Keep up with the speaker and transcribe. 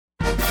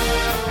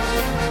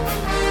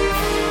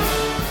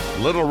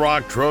Little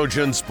Rock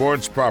Trojan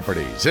Sports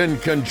Properties, in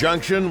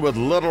conjunction with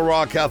Little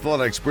Rock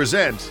Athletics,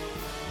 presents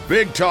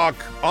Big Talk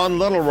on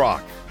Little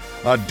Rock,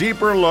 a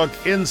deeper look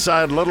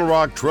inside Little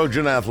Rock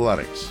Trojan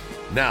Athletics.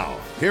 Now,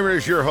 here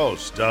is your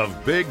host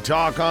of Big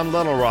Talk on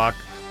Little Rock,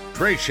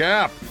 Trey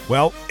Schapp.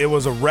 Well, it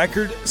was a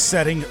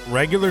record-setting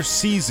regular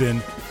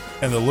season,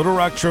 and the Little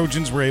Rock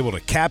Trojans were able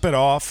to cap it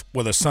off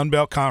with a Sun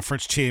Belt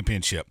Conference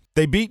championship.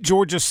 They beat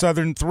Georgia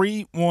Southern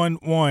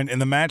 3-1-1 in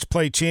the Match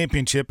Play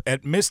Championship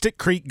at Mystic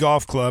Creek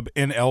Golf Club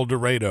in El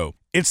Dorado.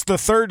 It's the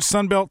third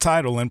Sun Belt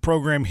title in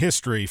program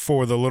history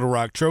for the Little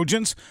Rock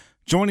Trojans.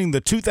 Joining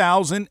the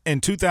 2000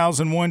 and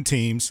 2001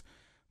 teams,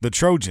 the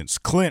Trojans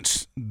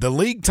clinched the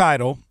league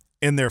title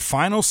in their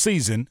final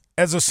season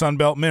as a Sun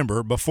Belt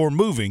member before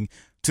moving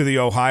to the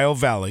Ohio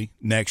Valley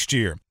next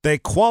year. They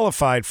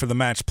qualified for the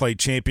Match Play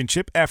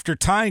Championship after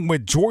tying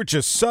with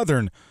Georgia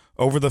Southern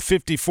over the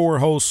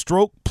 54-hole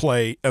stroke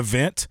play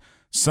event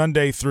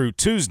Sunday through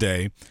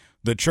Tuesday.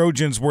 The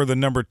Trojans were the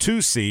number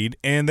 2 seed,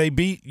 and they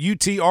beat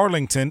UT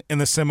Arlington in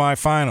the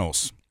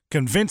semifinals.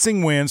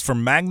 Convincing wins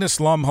from Magnus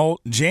Lumholt,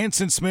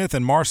 Jansen Smith,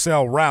 and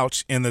Marcel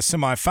Rauch in the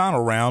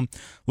semifinal round,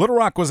 Little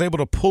Rock was able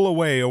to pull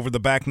away over the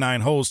back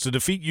 9 holes to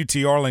defeat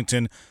UT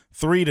Arlington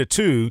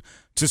 3-2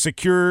 to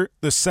secure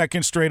the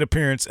second straight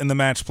appearance in the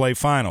Match Play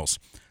Finals.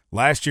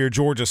 Last year,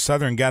 Georgia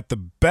Southern got the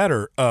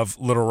better of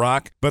Little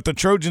Rock, but the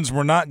Trojans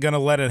were not going to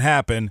let it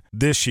happen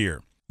this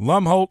year.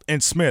 Lumholt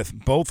and Smith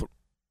both.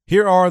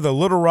 Here are the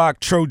Little Rock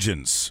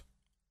Trojans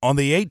on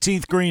the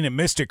 18th green at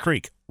Mystic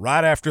Creek,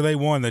 right after they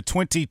won the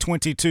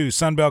 2022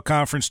 Sun Belt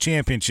Conference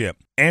Championship.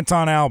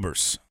 Anton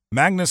Albers,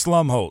 Magnus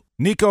Lumholt,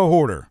 Nico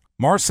Horter,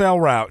 Marcel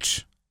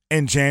Rauch,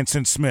 and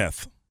Jansen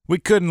Smith. We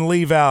couldn't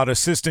leave out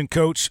assistant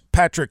coach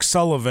Patrick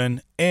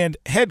Sullivan and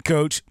head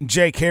coach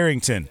Jake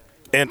Harrington.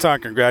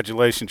 Anton,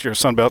 congratulations. You're a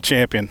Sun Belt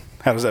champion.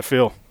 How does that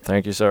feel?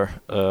 Thank you, sir.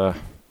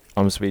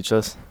 I'm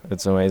speechless.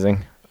 It's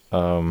amazing.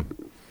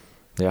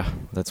 Yeah,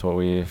 that's what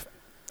we've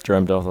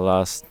dreamt of the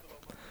last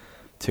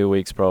 2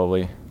 weeks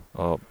probably,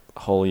 a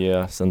whole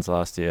year since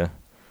last year.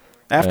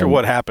 After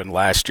what happened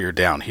last year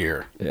down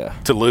here,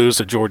 to lose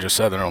to Georgia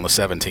Southern on the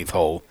 17th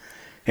hole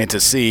and to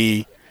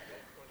see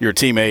your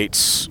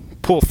teammates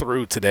pull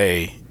through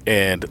today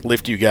and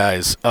lift you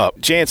guys up.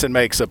 Jansen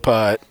makes a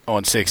putt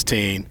on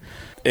 16,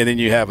 and then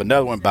you have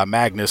another one by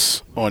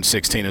Magnus on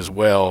 16 as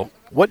well.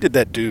 What did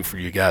that do for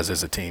you guys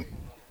as a team?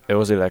 It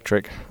was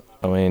electric.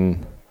 I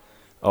mean,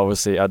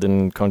 obviously I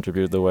didn't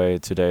contribute the way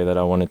today that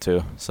I wanted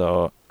to,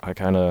 so I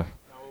kind of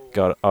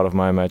got out of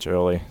my match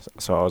early,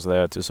 so I was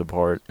there to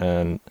support,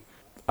 and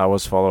I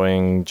was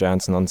following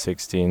Jansen on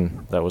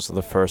 16. That was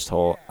the first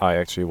hole I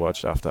actually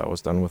watched after I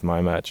was done with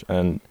my match,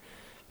 and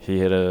he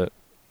hit a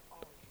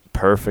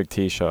perfect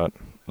tee shot,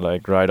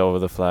 like right over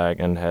the flag,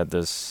 and had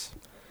this,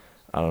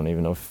 I don't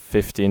even know,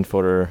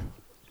 15-footer,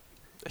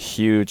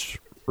 huge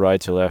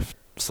right-to-left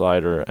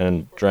slider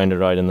and drained it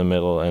right in the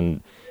middle,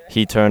 and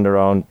he turned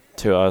around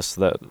to us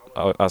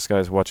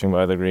guys watching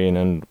by the green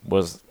and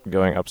was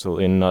going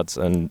absolutely nuts.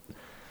 And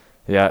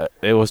yeah,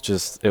 it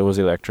was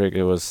electric.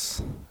 It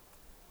was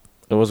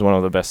one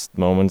of the best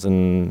moments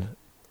in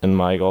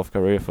my golf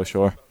career for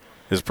sure.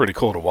 It's pretty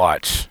cool to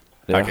watch.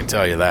 Yeah. I can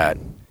tell you that.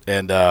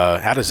 And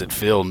how does it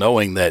feel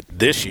knowing that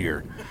this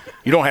year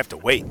you don't have to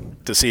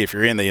wait to see if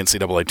you're in the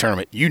NCAA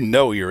tournament? You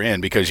know you're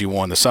in because you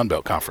won the Sun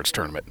Belt Conference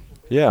tournament.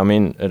 Yeah, I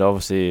mean, it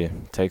obviously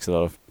takes a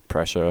lot of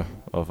pressure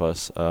off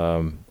us.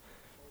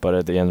 But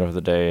at the end of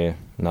the day,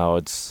 now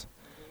it's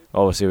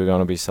obviously we're going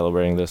to be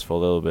celebrating this for a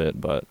little bit,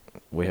 but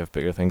we have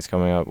bigger things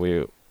coming up.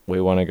 We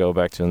want to go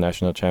back to the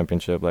national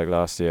championship like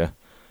last year.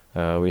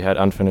 We had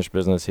unfinished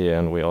business here,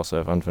 and we also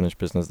have unfinished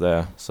business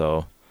there.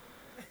 So,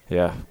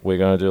 yeah, we're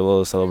going to do a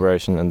little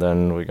celebration, and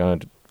then we're going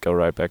to go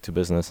right back to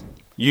business.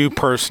 You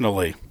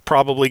personally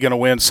probably going to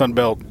win Sun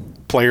Belt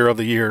Player of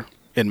the Year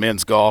in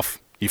men's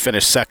golf. You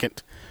finished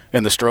second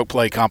in the stroke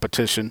play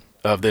competition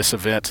of this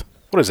event.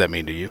 What does that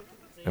mean to you?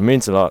 It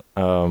means a lot.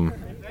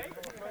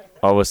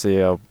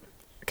 Obviously, I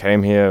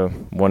came here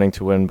wanting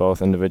to win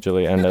both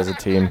individually and as a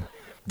team.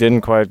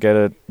 Didn't quite get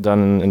it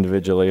done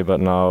individually, but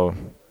now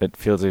it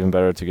feels even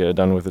better to get it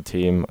done with a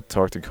team. I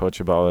talked to Coach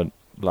about it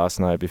last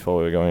night before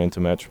we were going into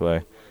match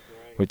play.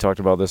 We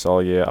talked about this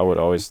all year. I would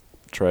always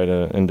trade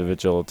an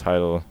individual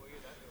title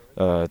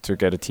to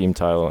get a team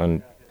title,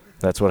 and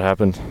that's what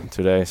happened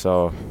today.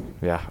 So,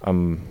 yeah,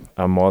 I'm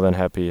more than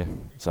happy.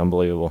 It's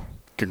unbelievable.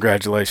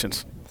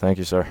 Congratulations. Thank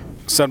you, sir.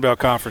 Sun Belt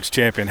Conference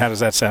champion. How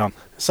does that sound?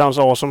 It sounds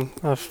awesome.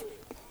 A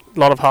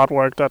lot of hard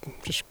work that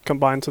just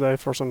combined today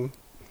for some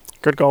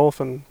good golf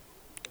and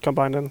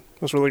combined in.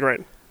 It was really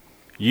great.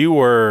 You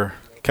were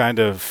kind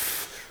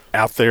of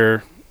out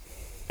there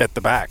at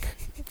the back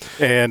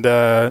and,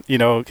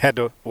 had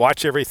to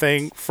watch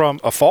everything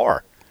from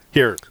afar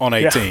here on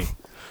 18. Yeah.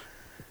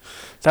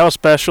 That was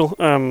special.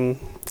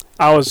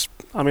 I was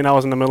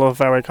in the middle of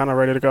fairway, kind of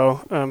ready to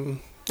go.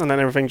 And then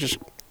everything just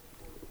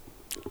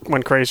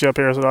went crazy up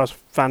here, so that was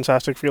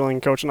fantastic feeling.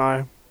 Coach and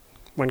I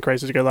went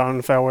crazy together on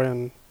the fairway,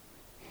 and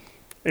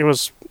it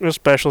was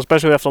special,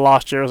 especially after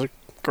last year. It was a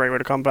great way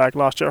to come back.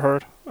 Last year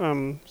hurt,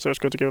 so it's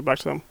good to give it back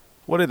to them.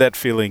 What did that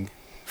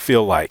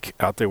feel like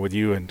out there with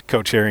you and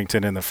Coach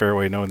Harrington in the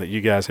fairway, knowing that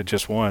you guys had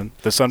just won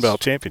the Sun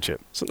Belt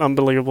Championship? It's an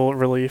unbelievable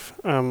relief.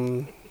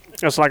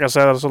 It's like I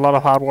said, it's a lot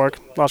of hard work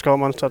last couple of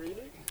months that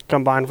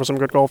combined for some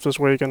good golf this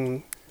week,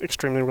 and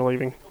extremely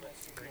relieving.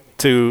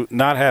 To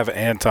not have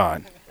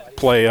Anton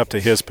play up to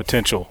his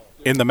potential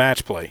in the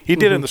match play. He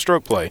did in the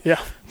stroke play.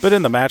 Yeah. But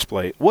in the match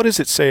play, what does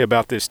it say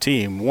about this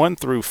team, 1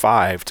 through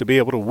 5, to be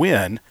able to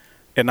win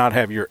and not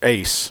have your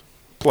ace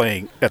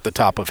playing at the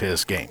top of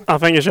his game? I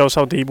think it shows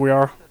how deep we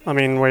are. I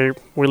mean,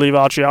 we leave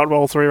Archie out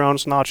all 3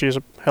 rounds, and Archie is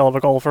a hell of a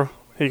golfer.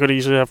 He could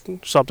easily have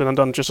subbed in and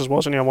done just as well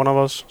as any one of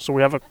us. So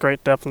we have a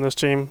great depth in this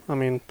team. I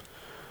mean,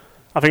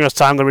 I think it was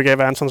time that we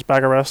gave Anton's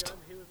bag a rest.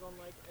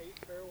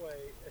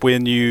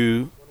 When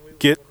you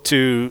get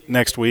to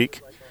next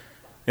week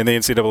in the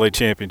NCAA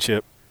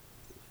Championship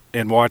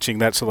and watching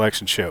that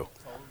selection show,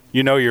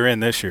 you know you're in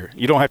this year.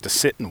 You don't have to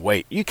sit and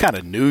wait. You kind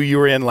of knew you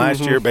were in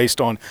last year based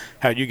on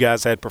how you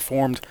guys had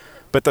performed.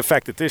 But the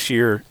fact that this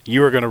year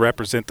you are going to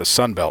represent the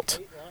Sun Belt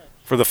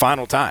for the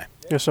final time.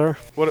 Yes, sir.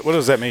 What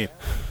does that mean?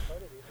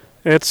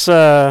 It's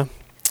fun.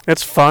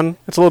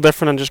 It's a little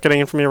different than just getting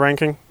in from your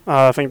ranking.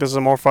 I think this is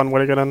a more fun way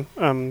to get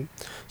in.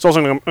 It's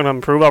also going to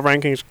improve our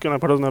ranking. It's going to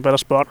put us in a better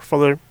spot for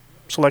the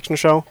selection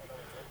show.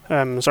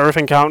 So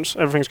everything counts.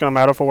 Everything's going to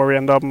matter for where we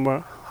end up and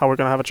how we're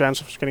going to have a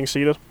chance of getting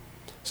seeded.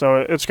 So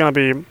it's going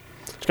to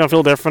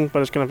feel different,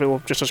 but it's going to feel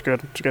just as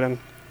good to get in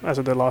as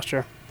it did last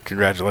year.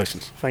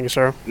 Congratulations. Thank you,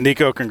 sir.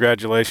 Nico,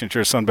 congratulations.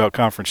 You're a Sun Belt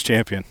Conference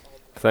champion.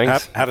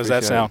 Thanks. How does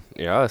that sound?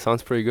 Yeah, it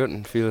sounds pretty good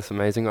and feels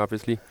amazing,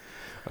 obviously.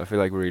 I feel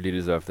like we really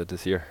deserved it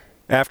this year.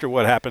 After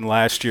what happened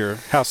last year,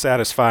 how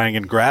satisfying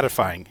and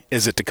gratifying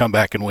is it to come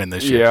back and win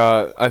this year?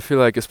 Yeah, I feel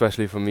like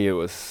especially for me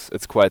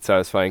it's quite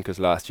satisfying because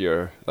last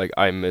year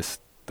I missed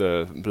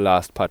the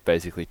last putt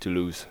basically to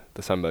lose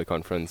the Sun Belt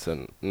Conference,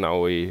 and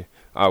now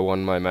I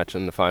won my match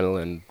in the final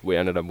and we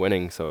ended up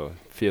winning, so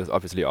it feels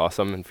obviously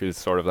awesome and feels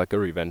sort of like a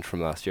revenge from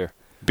last year.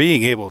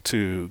 Being able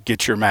to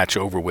get your match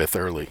over with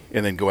early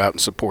and then go out and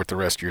support the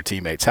rest of your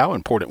teammates, how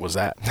important was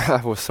that?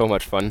 That was so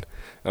much fun.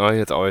 I mean,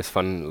 it's always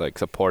fun like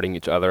supporting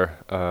each other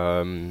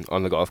on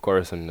the golf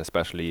course, and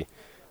especially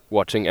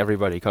watching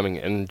everybody coming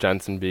in,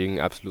 Jansen being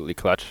absolutely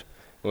clutch.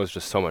 It was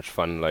just so much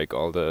fun, like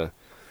all the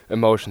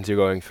emotions you're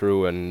going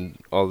through and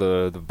all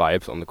the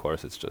vibes on the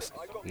course. It's just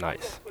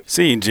nice.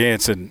 Seeing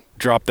Jansen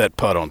drop that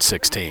putt on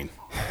 16,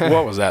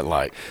 what was that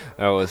like?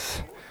 That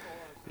was,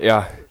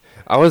 yeah.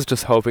 I was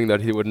just hoping that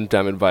he wouldn't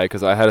jam it by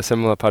because I had a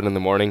similar putt in the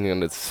morning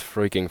and it's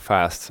freaking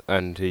fast,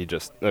 and it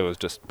was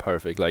just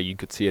perfect. Like you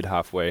could see it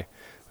halfway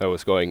that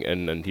was going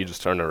in, and he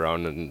just turned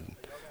around and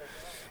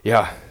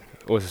yeah,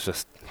 it was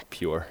just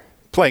pure.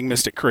 Playing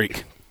Mystic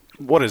Creek,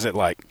 what is it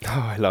like?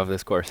 Oh, I love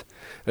this course.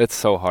 It's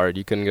so hard.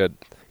 You can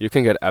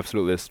get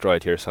absolutely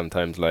destroyed here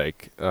sometimes.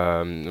 Like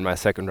in my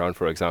second round,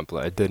 for example,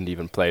 I didn't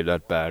even play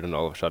that bad, and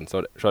all of a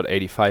sudden shot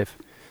 85.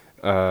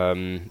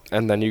 And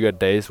then you get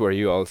days where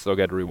you also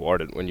get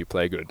rewarded when you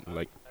play good.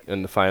 Like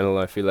in the final,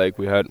 I feel like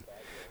we had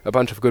a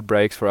bunch of good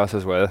breaks for us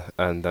as well,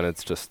 and then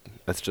it's just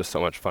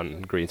so much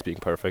fun. Greens being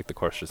perfect, the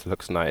course just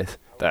looks nice.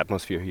 The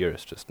atmosphere here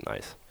is just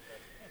nice.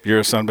 You're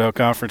a Sun Belt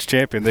Conference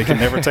champion. They can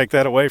never take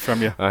that away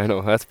from you. I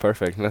know, that's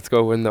perfect. Let's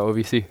go win the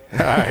OVC. All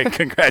right,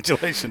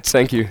 congratulations.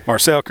 Thank you.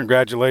 Marcel,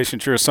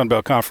 congratulations. You're a Sun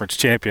Belt Conference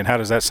champion. How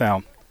does that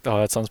sound? Oh,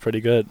 that sounds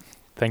pretty good.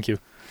 Thank you.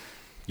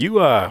 You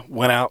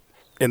went out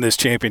in this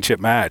championship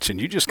match, and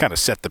you just kind of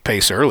set the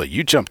pace early.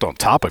 You jumped on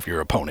top of your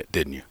opponent,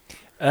 didn't you?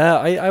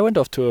 I went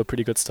off to a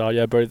pretty good start.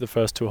 Yeah, I birdied the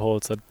first 2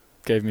 holes. That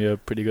gave me a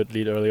pretty good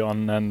lead early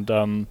on, and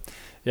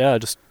I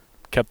just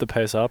kept the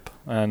pace up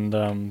and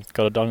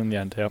got it done in the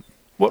end. Yeah.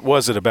 What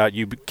was it about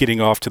you getting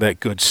off to that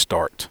good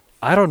start?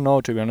 I don't know,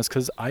 to be honest,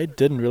 because I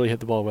didn't really hit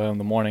the ball well in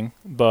the morning,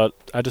 but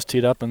I just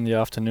teed up in the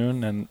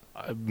afternoon, and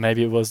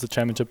maybe it was the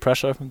championship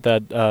pressure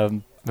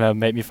that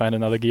made me find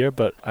another gear,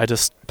 but I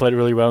just played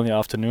really well in the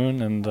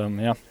afternoon,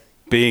 and yeah.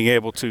 Being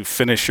able to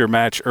finish your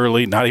match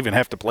early, not even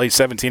have to play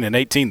 17 and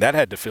 18, that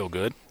had to feel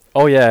good.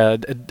 Oh yeah,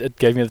 it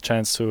gave me the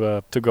chance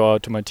to go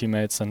out to my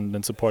teammates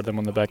and support them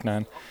on the back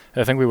nine.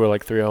 I think we were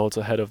like 3 holes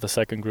ahead of the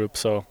second group,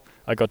 so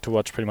I got to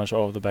watch pretty much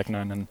all of the back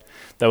nine, and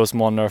that was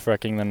more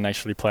nerve-wracking than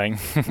actually playing.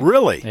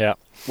 Really? Yeah.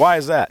 Why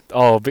is that?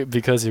 Oh,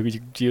 because you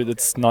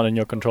it's not in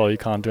your control. You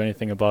can't do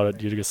anything about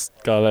it. You just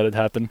gotta let it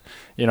happen,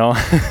 you know.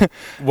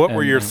 What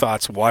were your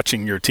thoughts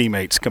watching your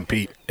teammates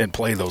compete and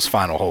play those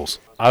final holes?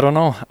 I don't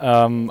know.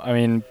 I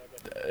mean,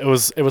 it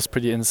was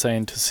pretty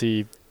insane to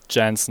see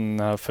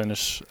Jansen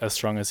finish as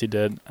strong as he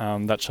did.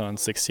 That shot on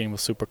 16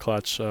 was super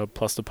clutch,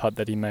 plus the putt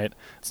that he made.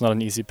 It's not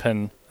an easy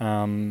pin,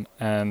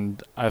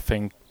 and I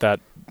think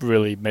that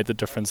really made the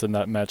difference in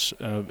that match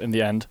in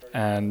the end.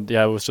 And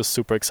yeah, it was just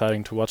super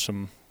exciting to watch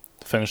him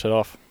finish it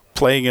off.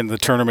 Playing in the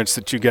tournaments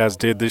that you guys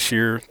did this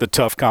year, the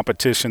tough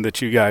competition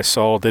that you guys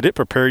saw, did it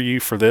prepare you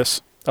for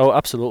this? Oh,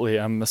 absolutely.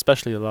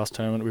 Especially the last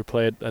tournament we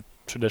played at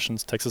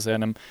Traditions, Texas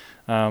A&M,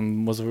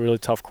 was a really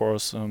tough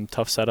course,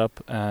 tough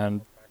setup,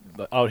 and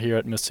out here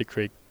at Mystic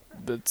Creek,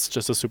 it's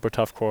just a super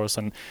tough course,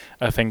 and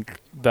I think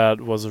that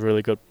was a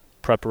really good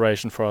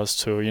preparation for us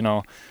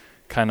to,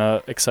 kind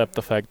of accept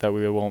the fact that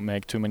we won't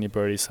make too many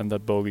birdies and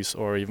that bogeys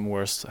or even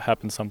worse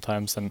happen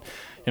sometimes, and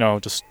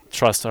just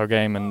trust our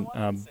game and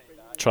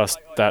trust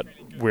that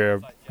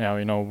we're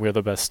we're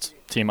the best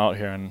team out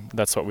here, and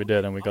that's what we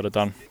did, and we got it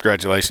done.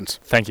 Congratulations.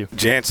 Thank you.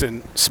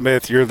 Jansen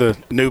Smith, you're the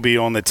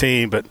newbie on the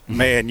team, but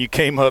man, you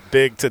came up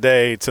big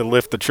today to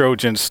lift the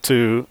Trojans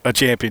to a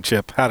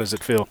championship. How does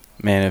it feel?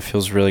 Man, it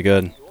feels really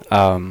good.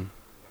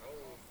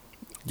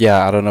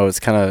 Yeah, I don't know. It's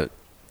kind of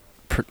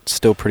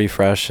still pretty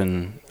fresh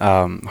and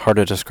hard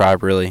to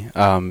describe, really.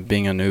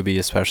 Being a newbie,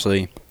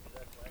 especially,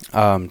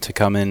 to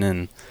come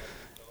in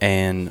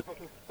and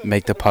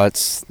make the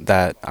putts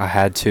that I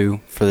had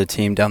to for the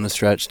team down the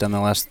stretch, down the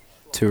last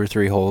 2 or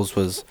 3 holes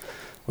was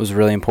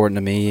really important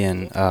to me.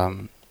 And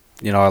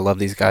I love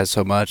these guys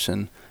so much,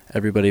 and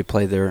everybody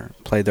played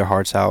their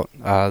hearts out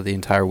the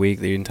entire week,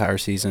 the entire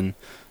season.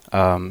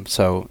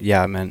 So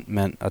yeah, it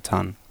meant a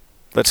ton.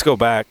 Let's go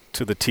back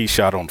to the tee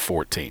shot on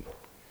 14.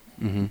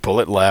 Mm-hmm. Pull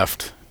it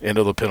left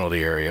into the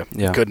penalty area.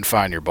 Yeah. Couldn't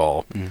find your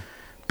ball,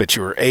 but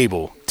you were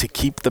able to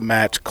keep the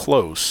match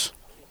close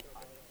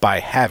by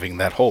having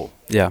that hole.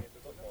 Yeah.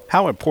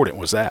 How important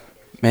was that?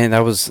 Man, that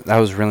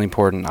was really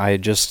important. I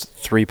had just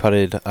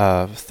 3-putted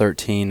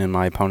 13, and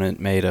my opponent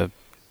made a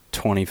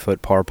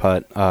 20-foot par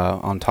putt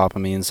on top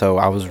of me, and so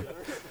I was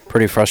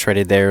pretty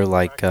frustrated there.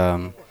 Like,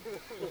 I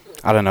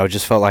don't know,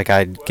 just felt like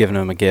I'd given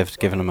him a gift,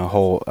 given him a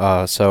hole.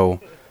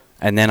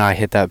 And then I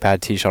hit that bad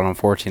tee shot on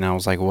 14. I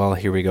was like, well,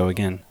 here we go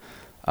again.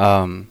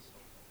 And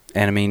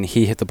I mean,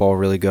 he hit the ball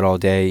really good all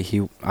day.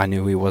 I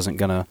knew he wasn't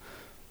gonna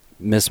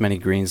miss many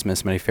greens,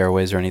 miss many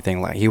fairways or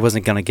anything. Like, he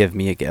wasn't gonna give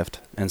me a gift,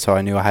 and so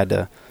I knew I had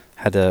to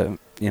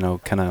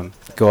kind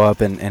of go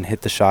up and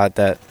hit the shot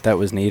that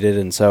was needed.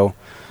 And so,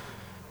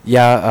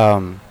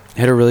 yeah,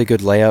 hit a really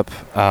good layup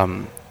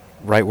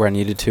right where I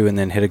needed to, and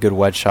then hit a good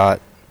wedge shot.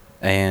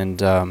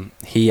 And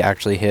he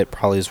actually hit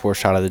probably his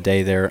worst shot of the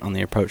day there on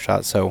the approach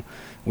shot. So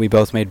we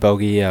both made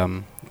bogey,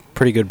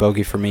 pretty good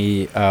bogey for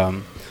me.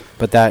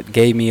 But that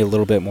gave me a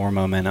little bit more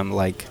momentum,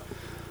 like,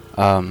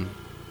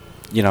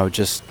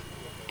 just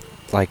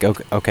like,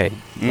 okay,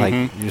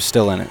 like, you're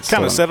still in it.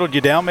 Kind of settled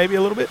you down maybe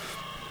a little bit?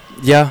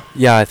 Yeah,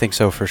 I think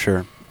so for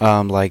sure.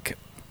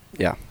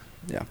 Yeah.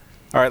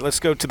 All right, let's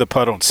go to the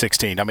putt on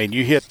 16. I mean,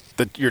 you hit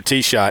your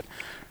tee shot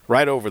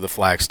right over the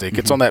flagstick.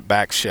 It's on that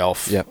back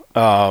shelf. Yep.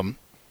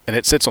 And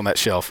it sits on that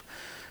shelf.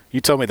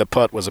 You told me the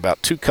putt was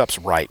about 2 cups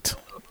right,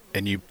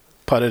 and you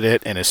putted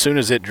it, and as soon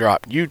as it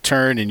dropped, you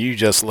turned and you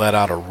just let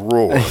out a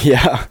roar.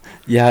 Yeah,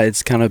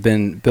 it's kind of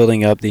been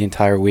building up the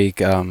entire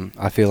week.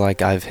 I feel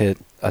like I've hit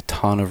a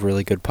ton of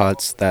really good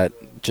putts that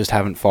just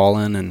haven't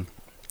fallen, and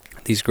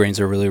these greens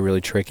are really,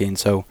 really tricky. And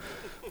so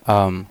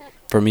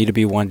for me to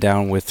be one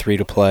down with 3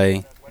 to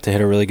play, to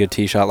hit a really good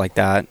tee shot like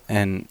that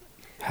and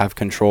have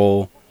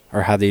control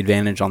or have the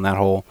advantage on that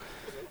hole,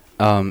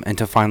 and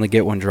to finally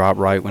get one drop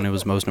right when it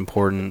was most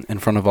important in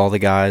front of all the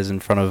guys, in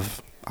front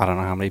of, I don't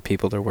know how many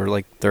people there were,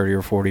 like 30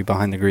 or 40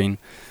 behind the green.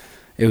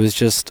 It was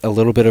just a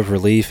little bit of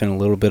relief and a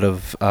little bit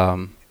of,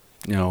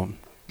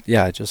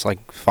 just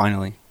like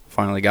finally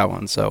got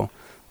one. So,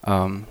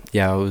 it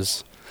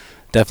was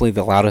definitely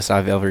the loudest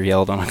I've ever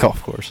yelled on a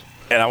golf course.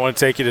 And I want to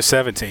take you to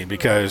 17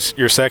 because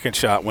your second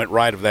shot went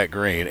right of that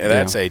green, and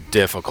that's a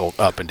difficult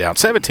up and down.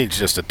 17 is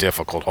just a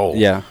difficult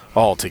hole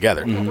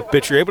altogether. Mm-hmm.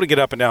 But you're able to get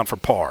up and down for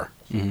par.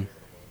 Mm-hmm.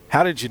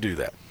 How did you do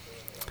that?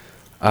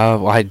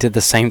 Well, I did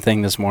the same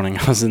thing this morning.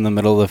 I was in the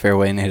middle of the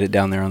fairway and hit it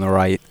down there on the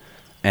right.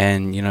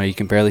 And, you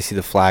can barely see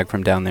the flag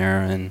from down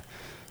there. And,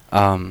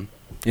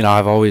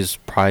 I've always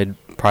prided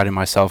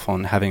myself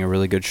on having a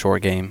really good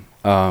short game.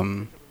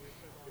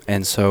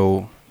 And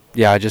so,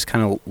 I just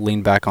kind of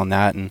leaned back on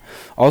that. And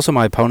also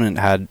my opponent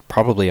had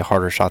probably a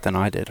harder shot than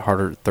I did,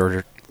 harder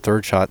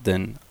third shot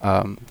than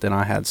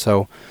I had.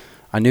 So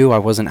I knew I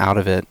wasn't out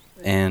of it.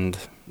 And,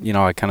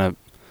 I kind of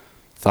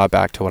thought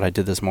back to what I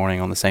did this morning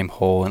on the same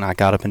hole, and I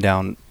got up and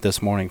down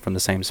this morning from the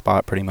same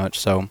spot pretty much.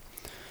 So,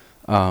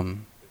 it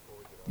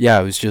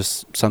was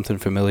just something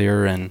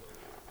familiar and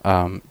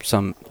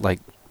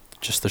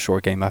just the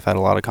short game I've had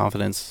a lot of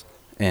confidence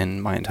in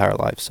my entire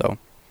life. So.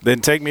 Then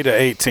take me to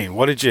 18.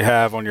 What did you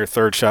have on your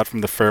third shot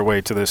from the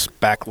fairway to this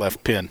back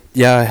left pin?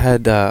 Yeah, I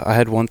had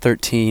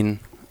 113.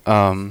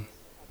 The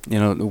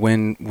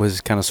wind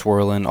was kind of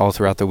swirling all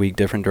throughout the week,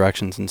 different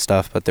directions and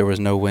stuff, but there was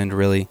no wind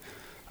really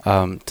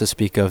to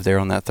speak of there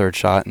on that third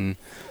shot, and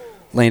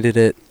landed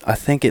it. I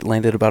think it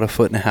landed about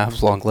 1.5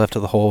 feet long left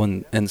of the hole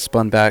and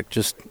spun back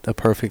just a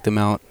perfect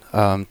amount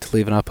to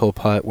leave an uphill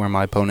putt where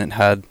my opponent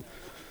had,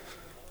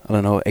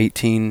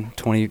 18,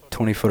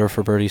 20 footer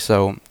for birdie.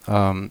 So,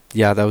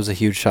 that was a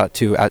huge shot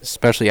too,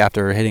 especially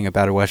after hitting a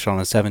batted wedge shot on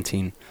a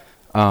 17.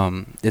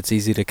 It's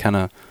easy to kind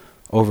of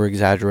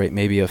over-exaggerate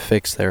maybe a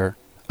fix there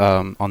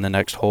on the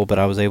next hole, but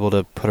I was able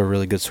to put a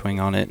really good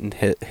swing on it and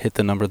hit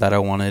the number that I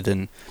wanted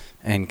and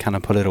kind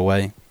of put it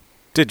away.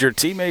 Did your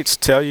teammates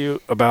tell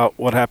you about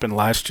what happened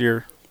last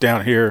year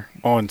down here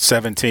on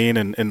 17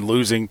 and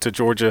losing to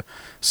Georgia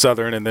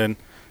Southern, and then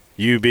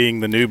You being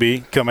the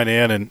newbie coming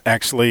in and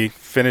actually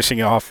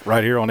finishing off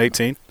right here on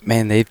 18?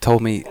 Man, they've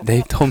told me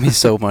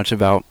so much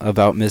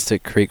about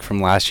Mystic Creek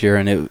from last year,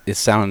 and it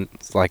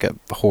sounds like a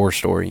horror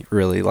story,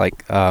 really,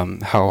 like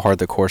how hard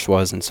the course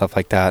was and stuff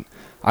like that.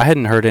 I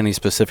hadn't heard any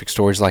specific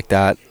stories like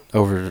that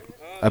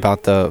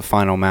about the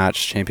final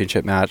match,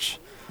 championship match.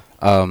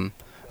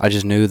 I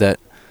just knew that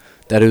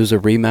it was a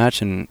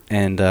rematch,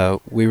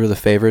 and we were the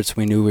favorites.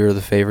 We knew we were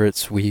the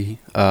favorites. We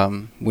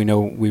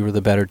know we were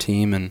the better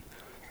team, and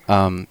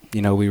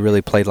we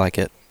really played like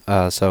it.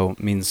 So it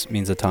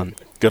means a ton.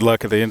 Good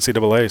luck at the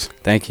NCAAs.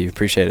 Thank you.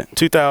 Appreciate it.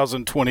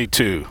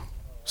 2022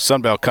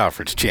 Sun Belt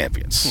Conference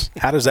champions.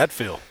 How does that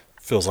feel?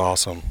 Feels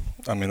awesome.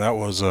 I mean, that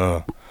was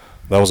a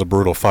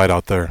brutal fight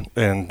out there,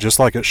 and just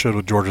like it should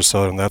with Georgia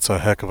Southern, that's a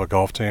heck of a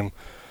golf team.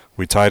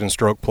 We tied in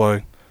stroke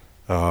play,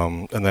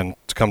 and then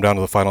to come down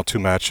to the final 2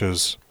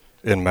 matches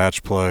in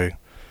match play,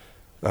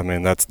 I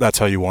mean, that's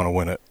how you want to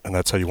win it, and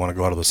that's how you want to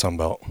go out of the Sun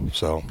Belt.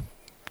 So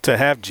to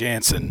have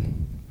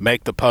Jansen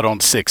make the putt on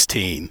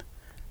 16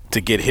 to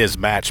get his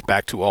match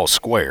back to all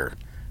square,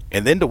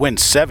 and then to win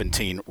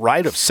 17,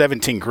 right of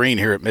 17 green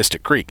here at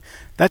Mystic Creek,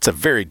 that's a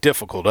very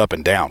difficult up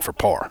and down for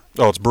par.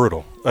 Oh, it's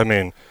brutal. I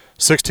mean,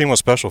 16 was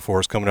special for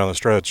us coming down the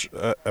stretch.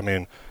 I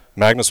mean,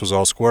 Magnus was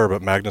all square,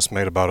 but Magnus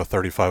made about a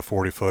 35,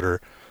 40-footer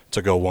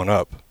to go one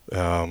up.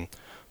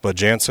 But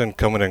Jansen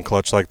coming in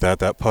clutch like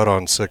that putt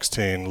on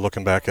 16,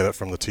 looking back at it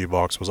from the tee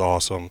box was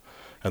awesome.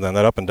 And then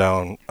that up and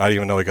down, I didn't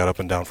even know he got up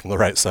and down from the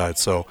right side.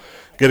 So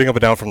getting up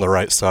and down from the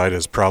right side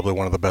is probably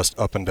one of the best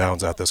up and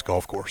downs at this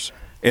golf course.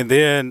 And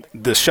then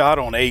the shot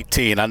on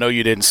 18, I know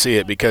you didn't see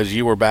it because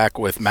you were back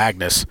with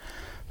Magnus,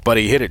 but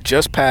he hit it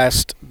just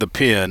past the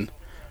pin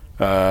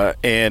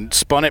and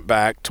spun it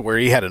back to where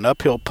he had an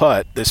uphill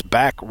putt, this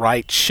back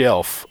right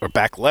shelf or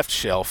back left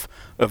shelf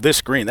of this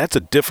green. That's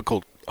a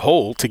difficult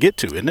hole to get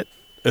to, isn't it?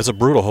 It's a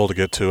brutal hole to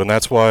get to, and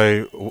that's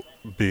why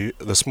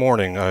this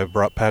morning I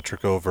brought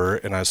Patrick over,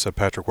 and I said,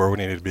 Patrick, where we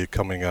need to be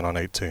coming in on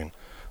 18.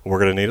 We're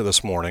going to need it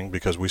this morning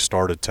because we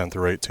started 10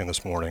 through 18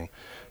 this morning,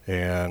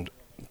 and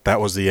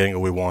that was the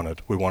angle we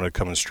wanted. We wanted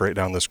coming straight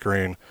down this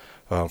green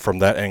from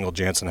that angle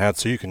Jansen had,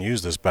 so you can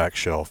use this back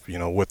shelf,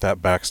 with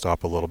that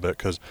backstop a little bit,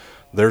 because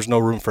there's no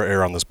room for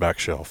error on this back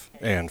shelf.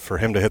 And for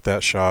him to hit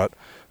that shot,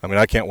 I mean,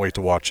 I can't wait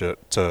to watch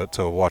it, to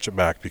watch it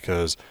back,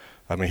 because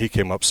I mean, he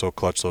came up so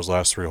clutch those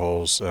last 3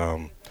 holes.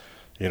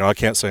 I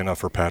can't say enough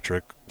for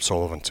Patrick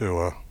Sullivan,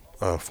 too,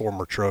 a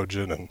former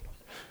Trojan. And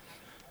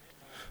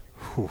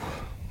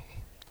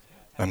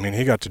I mean,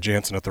 he got to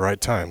Jansen at the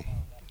right time.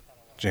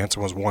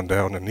 Jansen was 1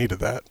 down and needed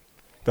that.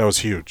 That was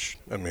huge.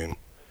 I mean,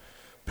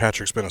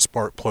 Patrick's been a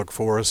spark plug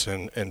for us,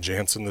 and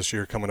Jansen this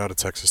year coming out of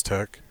Texas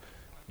Tech.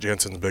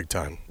 Jansen's big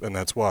time, and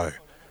that's why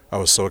I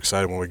was so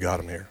excited when we got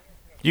him here.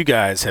 You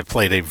guys have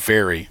played a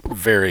very,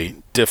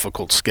 very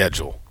difficult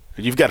schedule.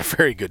 You've got a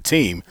very good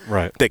team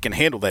that can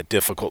handle that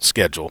difficult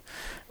schedule.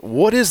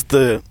 What is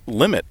the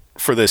limit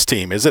for this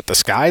team? Is it the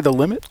sky the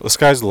limit? The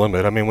sky's the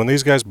limit. I mean, when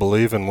these guys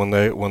believe and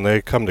when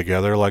they come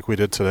together like we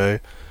did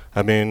today,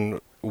 I mean,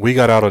 we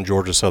got out on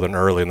Georgia Southern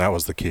early, and that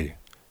was the key.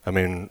 I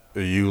mean,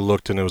 you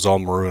looked and it was all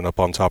maroon up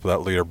on top of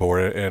that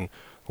leaderboard, and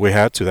we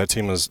had to. That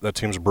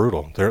team's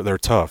brutal. They're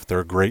tough. They're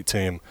a great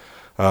team.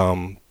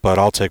 But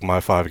I'll take my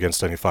 5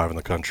 against any 5 in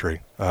the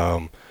country.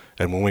 And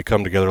when we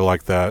come together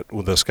like that,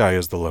 the sky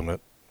is the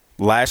limit.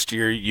 Last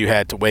year, you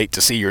had to wait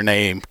to see your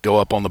name go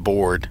up on the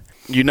board.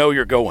 You know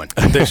you're going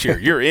this year.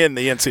 You're in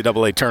the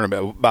NCAA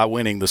tournament by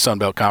winning the Sun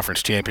Belt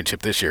Conference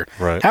Championship this year.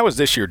 Right. How is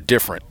this year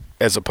different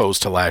as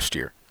opposed to last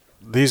year?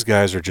 These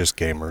guys are just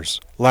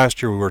gamers.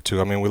 Last year we were too.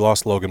 I mean, we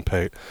lost Logan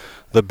Pate.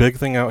 The big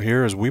thing out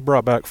here is we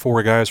brought back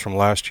 4 guys from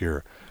last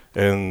year,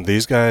 and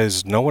these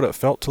guys know what it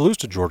felt to lose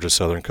to Georgia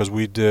Southern because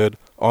we did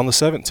on the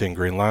 17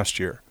 green last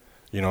year.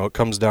 It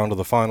comes down to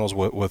the finals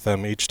with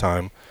them each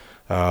time.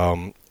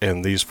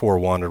 And these 4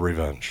 wanted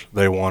revenge.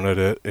 They wanted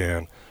it,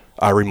 and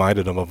I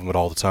reminded them of it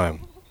all the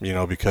time,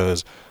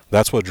 because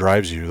that's what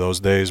drives you.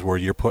 Those days where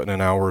you're putting in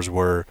hours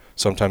where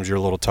sometimes you're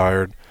a little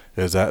tired,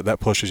 is that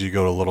pushes you to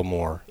go a little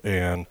more.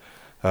 And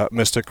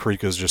Mystic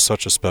Creek is just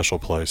such a special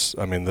place.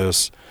 I mean,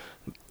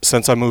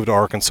 since I moved to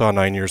Arkansas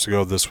 9 years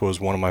ago, this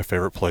was one of my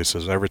favorite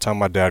places. Every time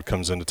my dad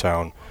comes into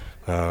town,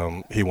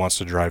 he wants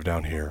to drive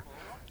down here.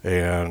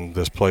 And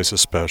this place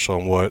is special.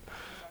 And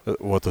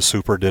what the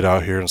Super did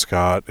out here in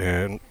Scott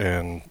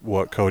and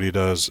what Cody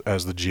does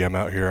as the GM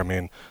out here, I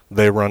mean,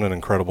 they run an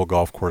incredible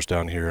golf course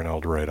down here in El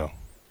Dorado.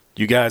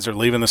 You guys are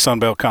leaving the Sun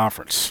Belt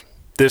Conference.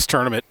 This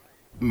tournament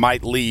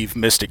might leave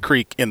Mystic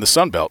Creek in the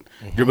Sun Belt.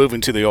 Mm-hmm. You're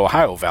moving to the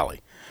Ohio Valley.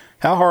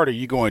 How hard are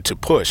you going to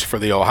push for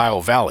the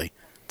Ohio Valley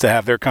to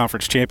have their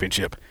conference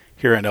championship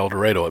here in El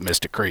Dorado at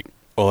Mystic Creek?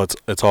 Well,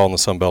 it's all in the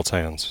Sun Belt's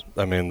hands.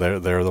 I mean,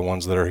 they're the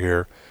ones that are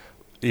here.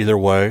 Either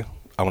way,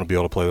 I'm going to be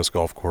able to play this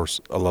golf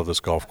course. I love this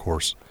golf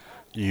course.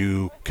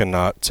 You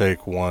cannot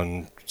take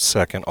 1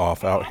 second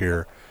off out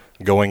here.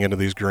 Going into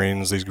these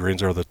greens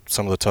are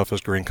some of the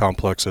toughest green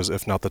complexes,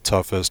 if not the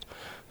toughest,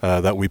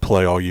 that we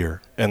play all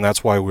year. And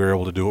that's why we were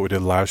able to do what we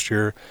did last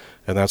year,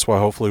 and that's why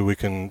hopefully we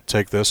can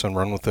take this and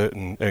run with it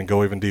and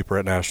go even deeper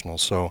at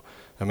nationals. So,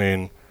 I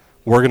mean,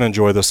 we're going to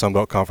enjoy the Sun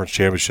Belt Conference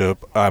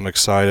Championship. I'm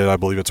excited. I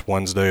believe it's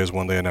Wednesday is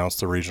when they announce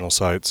the regional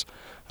sites.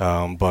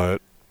 But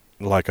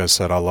like I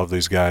said, I love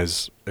these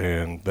guys,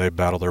 and they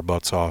battle their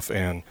butts off,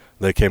 and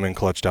they came in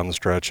clutch down the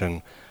stretch,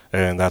 and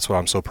that's what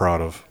I'm so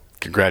proud of.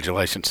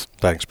 Congratulations.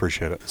 Thanks,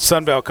 appreciate it.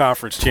 Sun Belt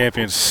Conference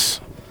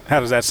champions. How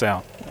does that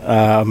sound?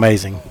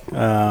 Amazing.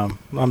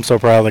 I'm so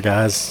proud of the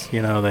guys.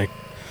 You know, they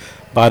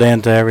bought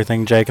into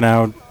everything Jake and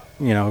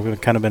I,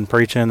 we've kind of been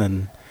preaching,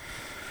 and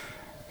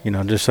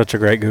just such a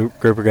great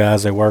group of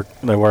guys. They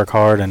work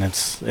hard, and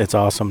it's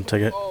awesome to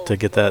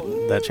get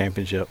that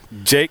championship.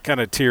 Jake kind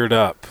of teared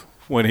up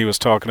when he was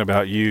talking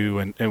about you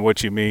and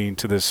what you mean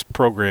to this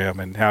program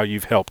and how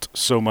you've helped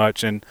so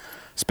much, and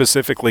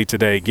specifically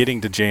today getting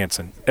to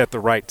Jansen at the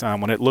right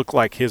time when it looked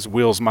like his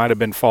wheels might have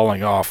been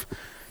falling off.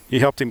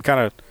 You helped him kind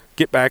of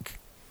get back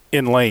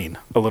in lane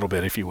a little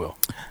bit, if you will.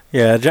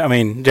 Yeah, I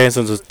mean,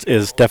 Jansen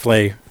is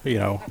definitely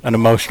an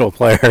emotional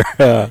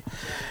player.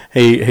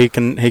 He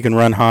can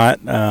run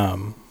hot,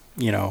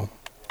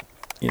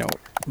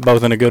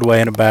 both in a good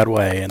way and a bad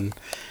way. And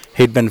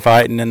he'd been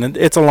fighting, and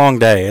it's a long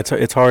day.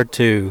 It's hard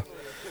to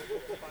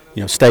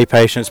stay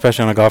patient,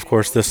 especially on a golf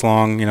course this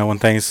long.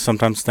 When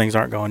sometimes things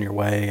aren't going your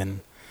way. And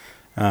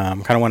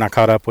kind of when I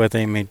caught up with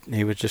him,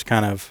 he was just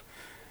kind of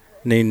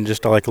needing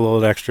just like a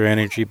little extra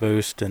energy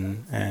boost,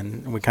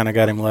 and we kind of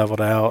got him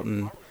leveled out,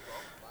 and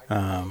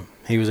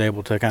he was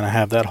able to kind of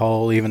have that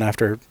hole even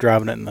after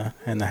driving it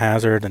in the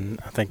hazard, and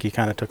I think he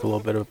kind of took a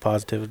little bit of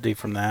positivity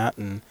from that,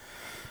 and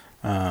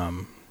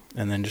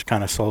then just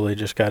kind of slowly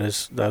just got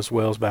those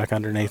wheels back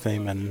underneath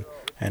him,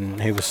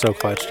 and he was so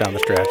clutch down the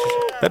stretch.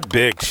 That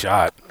big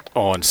shot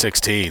on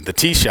 16, the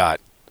tee shot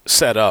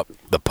set up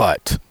the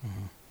putt.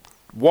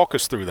 Mm-hmm. Walk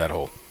us through that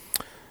hole.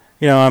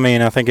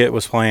 I think it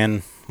was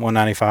playing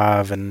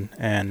 195 and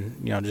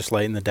just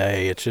late in the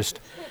day. It's just,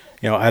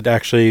 I'd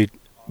actually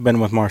been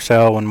with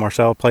Marcel when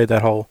Marcel played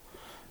that hole.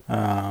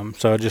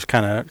 So I just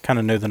kind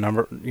of knew the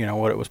number,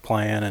 what it was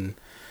playing,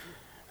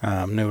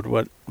 and knew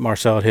what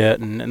Marcel had hit,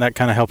 and that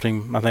kind of helped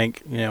him. I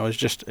think, it's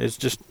just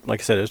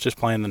like I said, it was just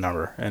playing the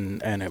number,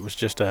 and it was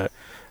just a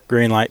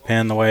green light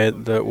pin the way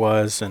that it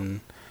was,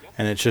 and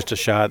it's just a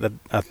shot that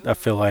I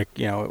feel like,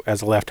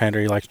 as a left-hander,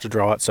 he likes to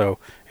draw it, so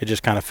it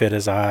just kind of fit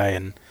his eye,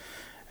 and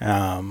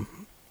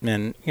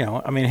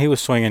he was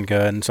swinging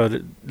good, and so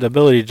the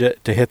ability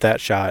to hit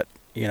that shot,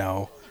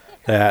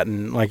 that,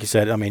 and like you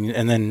said,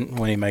 and then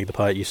when he made the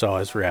putt, you saw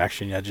his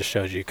reaction. It just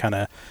shows you kind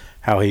of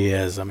how he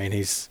is.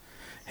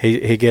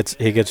 He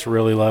gets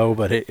really low,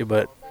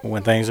 but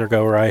when things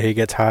go right, he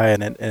gets high,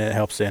 and it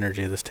helps the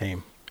energy of this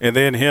team. And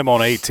then him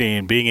on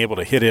 18 being able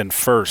to hit in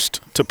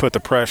first to put the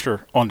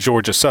pressure on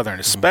Georgia Southern,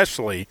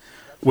 especially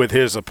with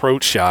his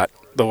approach shot,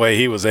 the way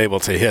he was able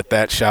to hit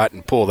that shot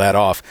and pull that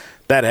off,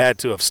 that had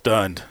to have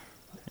stunned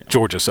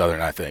Georgia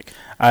Southern, I think.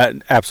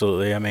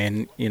 Absolutely.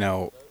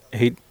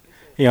 He'd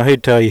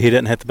tell you he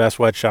didn't hit the best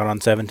wedge shot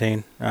on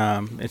 17.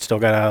 It still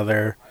got out of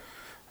there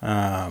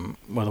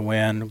with a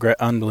wind,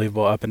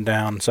 unbelievable up and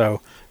down.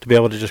 So to be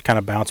able to just kind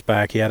of bounce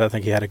back, I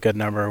think he had a good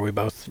number. We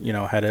both,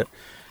 had it.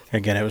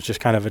 Again, it was just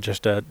kind of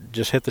just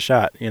hit the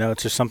shot.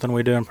 It's just something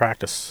we do in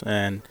practice.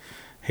 And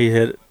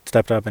he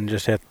stepped up and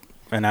just hit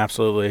an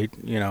absolutely,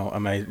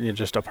 amazing,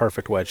 just a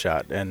perfect wedge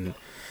shot. And,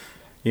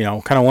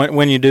 kind of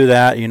when you do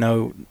that,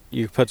 you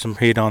put some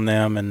heat on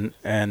them,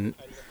 and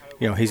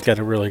he's got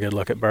a really good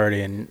look at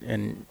birdie,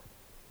 and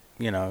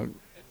you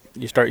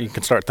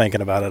can start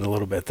thinking about it a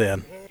little bit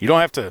then. You don't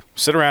have to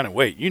sit around and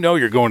wait.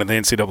 You're going to the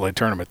NCAA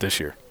tournament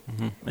this year.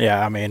 Mm-hmm.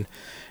 Yeah,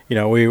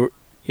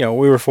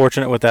 we were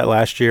fortunate with that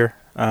last year.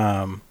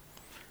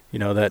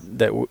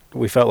 That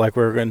we felt like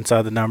we were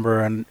inside the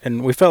number,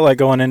 and we felt like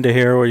going into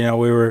here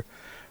where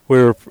we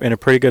were in a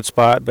pretty good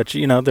spot, but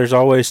there's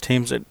always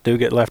teams that do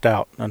get left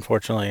out,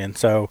 unfortunately, and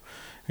so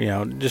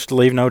just to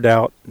leave no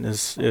doubt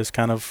is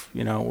kind of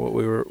what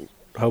we were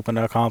hoping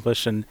to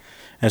accomplish, and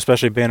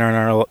especially being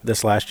in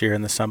this last year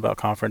in the Sun Belt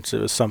Conference,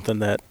 it was something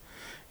that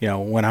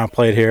when I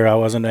played here I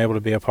wasn't able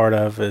to be a part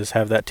of, is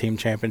have that team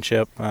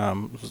championship.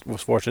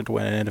 Was fortunate to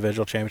win an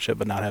individual championship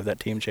but not have that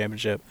team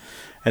championship,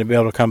 and to be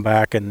able to come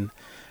back and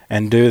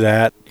do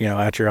that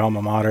at your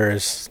alma mater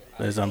is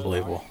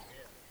unbelievable.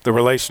 The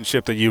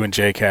relationship that you and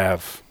Jake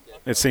have,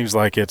 it seems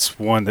like it's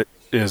one that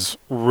is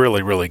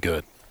really, really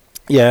good.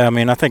 Yeah,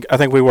 I think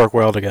we work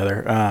well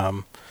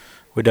together.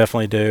 We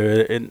definitely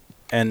do,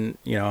 and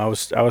I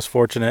was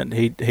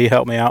fortunate. He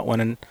helped me out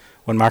when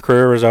my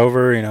career was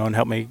over, and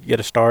helped me get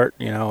a start,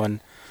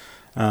 and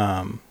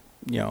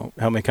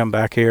helped me come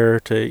back here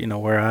to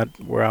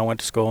where I went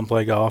to school and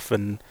play golf,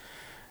 and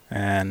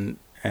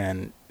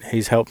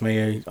he's helped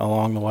me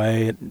along the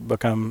way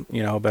become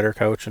a better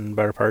coach and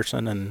better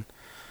person, and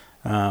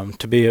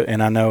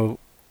I know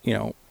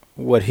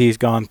what he's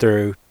gone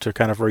through to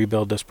kind of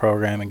rebuild this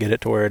program and get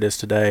it to where it is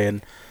today,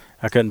 and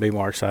I couldn't be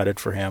more excited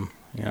for him.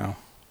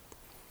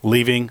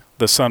 Leaving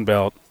the Sun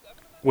Belt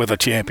with a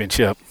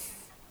championship,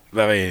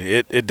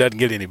 it doesn't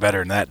get any better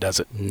than that,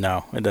 does it?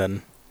 No, it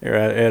doesn't.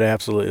 It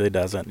absolutely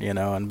doesn't,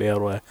 and be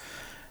able to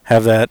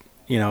have that,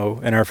 in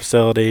our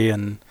facility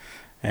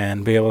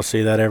and be able to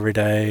see that every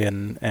day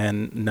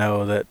and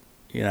know that,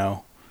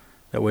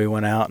 that we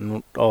went out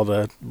and all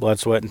the blood,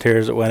 sweat, and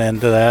tears that went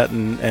into that,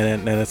 and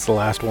it's the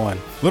last one.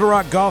 Little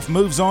Rock Golf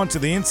moves on to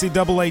the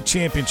NCAA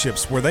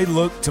Championships, where they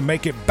look to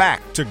make it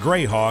back to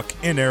Grayhawk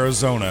in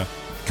Arizona,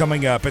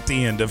 coming up at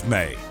the end of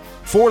May.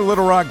 For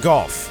Little Rock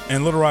Golf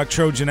and Little Rock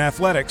Trojan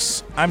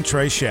Athletics, I'm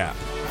Trey Schapp.